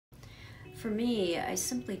For me, I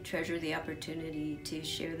simply treasure the opportunity to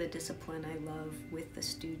share the discipline I love with the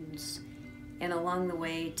students, and along the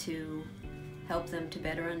way to help them to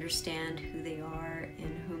better understand who they are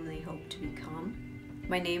and whom they hope to become.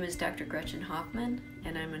 My name is Dr. Gretchen Hoffman,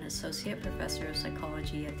 and I'm an Associate Professor of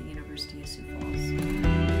Psychology at the University of Sioux Falls.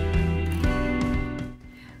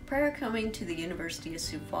 Prior coming to the University of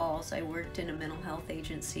Sioux Falls, I worked in a mental health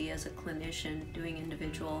agency as a clinician doing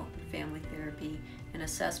individual and family therapy and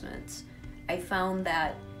assessments. I found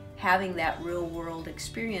that having that real-world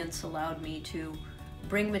experience allowed me to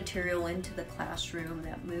bring material into the classroom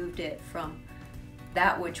that moved it from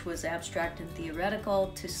that which was abstract and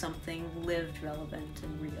theoretical to something lived, relevant,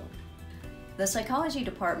 and real. The psychology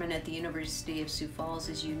department at the University of Sioux Falls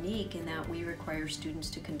is unique in that we require students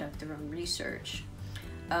to conduct their own research.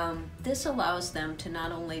 This allows them to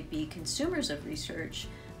not only be consumers of research,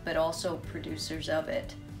 but also producers of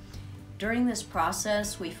it. During this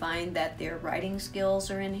process, we find that their writing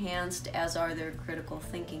skills are enhanced, as are their critical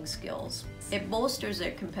thinking skills. It bolsters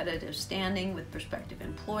their competitive standing with prospective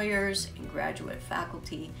employers and graduate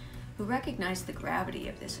faculty who recognize the gravity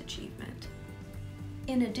of this achievement.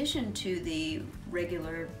 In addition to the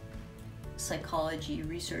regular psychology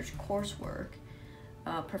research coursework,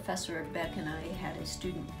 Professor Beck and I had a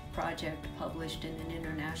student project published in an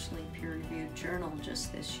internationally peer-reviewed journal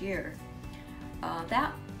just this year.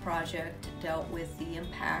 That project dealt with the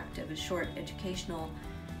impact of a short educational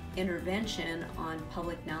intervention on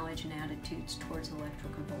public knowledge and attitudes towards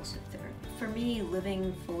electroconvulsive therapy. For me,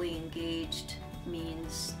 living fully engaged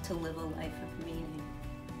means to live a life of meaning.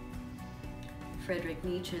 Friedrich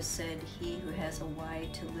Nietzsche said, "He who has a why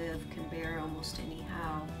to live can bear almost any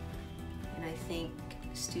how." And I think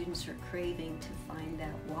students are craving to find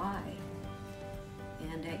that why.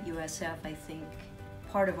 And at USF, I think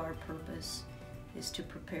part of our purpose is to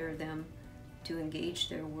prepare them to engage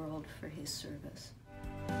their world for his service.